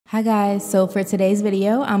Hi guys, so for today's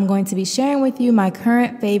video, I'm going to be sharing with you my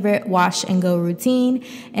current favorite wash and go routine.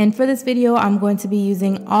 And for this video, I'm going to be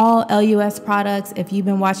using all LUS products. If you've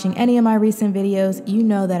been watching any of my recent videos, you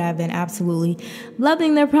know that I've been absolutely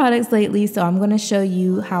loving their products lately. So I'm going to show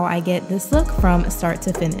you how I get this look from start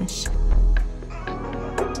to finish.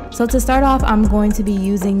 So to start off, I'm going to be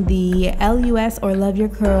using the LUS or Love Your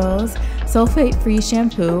Curls sulfate-free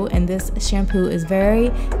shampoo, and this shampoo is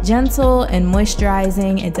very gentle and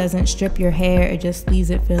moisturizing. It doesn't strip your hair, it just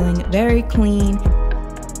leaves it feeling very clean.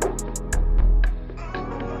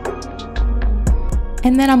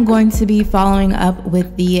 And then I'm going to be following up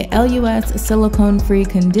with the LUS silicone-free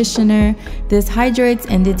conditioner. This hydrates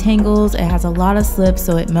and detangles. It has a lot of slip,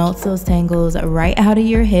 so it melts those tangles right out of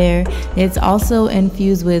your hair. It's also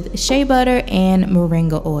infused with shea butter and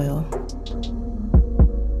moringa oil.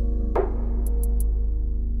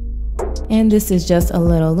 And this is just a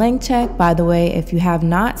little length check. By the way, if you have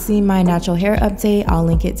not seen my natural hair update, I'll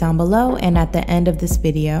link it down below and at the end of this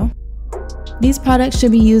video. These products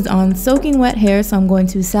should be used on soaking wet hair, so I'm going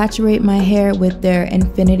to saturate my hair with their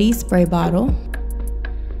Infinity spray bottle.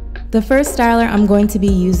 The first styler I'm going to be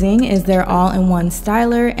using is their all-in-one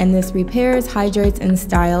styler, and this repairs, hydrates, and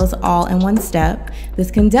styles all in one step. This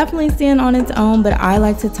can definitely stand on its own, but I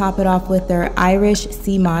like to top it off with their Irish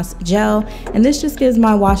Sea Moss gel, and this just gives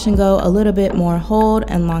my wash and go a little bit more hold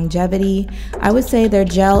and longevity. I would say their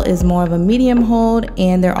gel is more of a medium hold,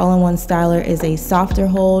 and their all-in-one styler is a softer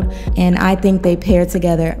hold, and I think they pair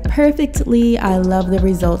together perfectly. I love the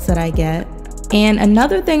results that I get. And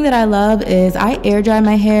another thing that I love is I air dry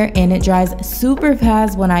my hair, and it dries super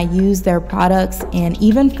fast when I use their products, and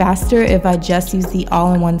even faster if I just use the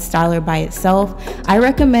all-in-one styler by itself. I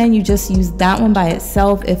recommend you just use that one by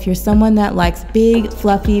itself if you're someone that likes big,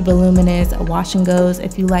 fluffy, voluminous wash and goes.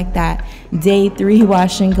 If you like that day 3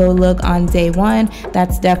 wash and go look on day 1,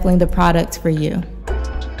 that's definitely the product for you.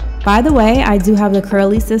 By the way, I do have the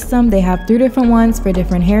curly system. They have 3 different ones for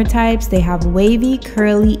different hair types. They have wavy,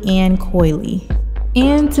 curly, and coily.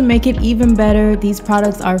 And to make it even better, these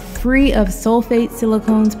products are free of sulfate,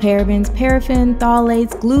 silicones, parabens, paraffin,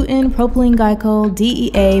 phthalates, gluten, propylene glycol,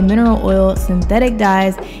 DEA, mineral oil, synthetic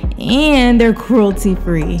dyes, and they're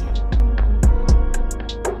cruelty-free.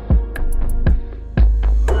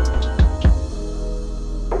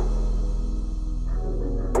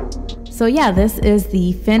 So yeah, this is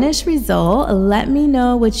the finished result. Let me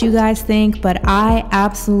know what you guys think, but I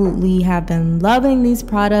absolutely have been loving these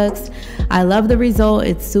products. I love the result.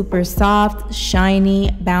 It's super soft,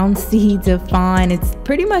 shiny, bouncy, defined. It's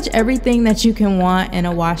pretty much everything that you can want in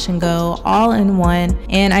a wash and go, all in one.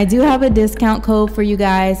 And I do have a discount code for you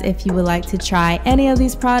guys if you would like to try any of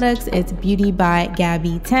these products. It's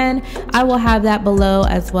beautybygabbie 10. I will have that below,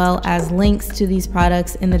 as well as links to these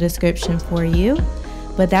products in the description for you.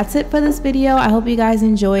 But that's it for this video. I hope you guys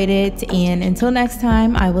enjoyed it, and until next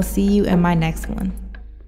time, I will see you in my next one.